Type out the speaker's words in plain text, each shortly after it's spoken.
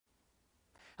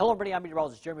Hello everybody, I'm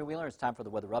Meteorologist Jeremy Wheeler. It's time for the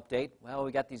weather update. Well,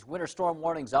 we got these winter storm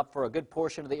warnings up for a good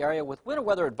portion of the area with winter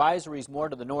weather advisories more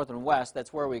to the north and west.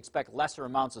 That's where we expect lesser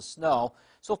amounts of snow.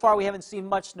 So far we haven't seen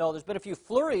much snow. There's been a few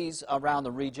flurries around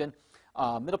the region.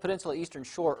 Middle Peninsula, Eastern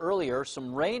Shore earlier,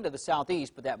 some rain to the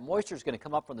southeast, but that moisture is going to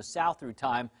come up from the south through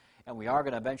time, and we are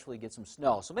going to eventually get some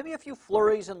snow. So maybe a few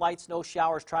flurries and light snow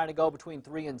showers trying to go between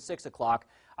 3 and 6 o'clock.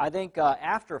 I think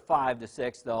after 5 to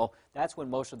 6, though, that's when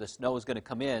most of the snow is going to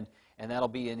come in, and that'll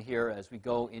be in here as we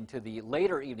go into the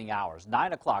later evening hours,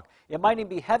 9 o'clock. It might even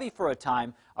be heavy for a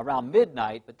time around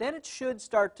midnight, but then it should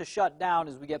start to shut down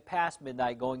as we get past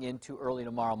midnight going into early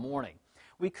tomorrow morning.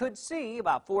 We could see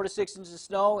about 4 to 6 inches of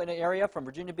snow in an area from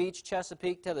Virginia Beach,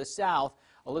 Chesapeake to the south,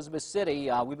 Elizabeth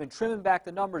City. We've been trimming back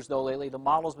the numbers, though, lately. The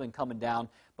model's been coming down,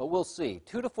 but we'll see.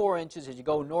 2 to 4 inches as you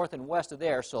go north and west of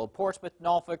there. So Portsmouth,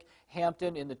 Norfolk,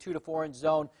 Hampton in the 2 to 4 inch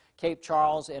zone, Cape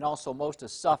Charles, and also most of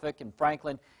Suffolk and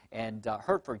Franklin and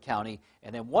Hertford County.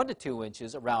 And then 1 to 2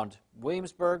 inches around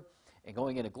Williamsburg and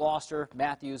going into Gloucester,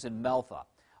 Matthews, and Melfa.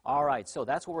 All right, so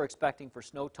that's what we're expecting for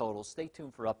snow totals. Stay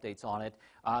tuned for updates on it.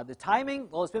 The timing,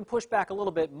 well, it's been pushed back a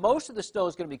little bit. Most of the snow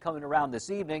is going to be coming around this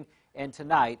evening and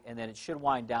tonight, and then it should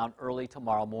wind down early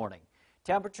tomorrow morning.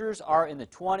 Temperatures are in the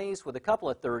 20s with a couple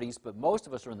of 30s, but most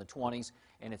of us are in the 20s,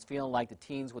 and it's feeling like the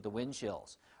teens with the wind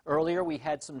chills. Earlier, we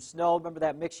had some snow. Remember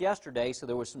that mix yesterday, so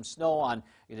there was some snow on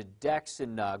the decks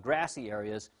and grassy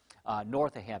areas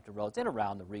north of Hampton Roads and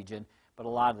around the region. But a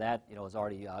lot of that, is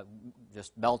already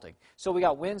just melting. So we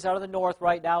got winds out of the north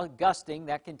right now, gusting.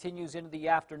 That continues into the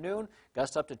afternoon.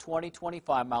 Gusts up to 20,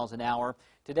 25 miles an hour.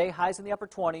 Today, highs in the upper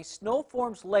 20s. Snow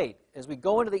forms late as we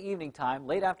go into the evening time,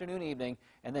 late afternoon, evening.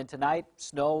 And then tonight,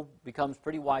 snow becomes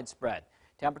pretty widespread.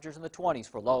 Temperatures in the 20s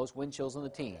for lows, wind chills in the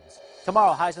teens.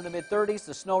 Tomorrow, highs in the mid-30s.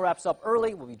 The snow wraps up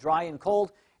early, will be dry and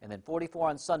cold. And then 44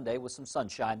 on Sunday with some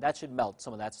sunshine. That should melt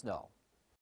some of that snow.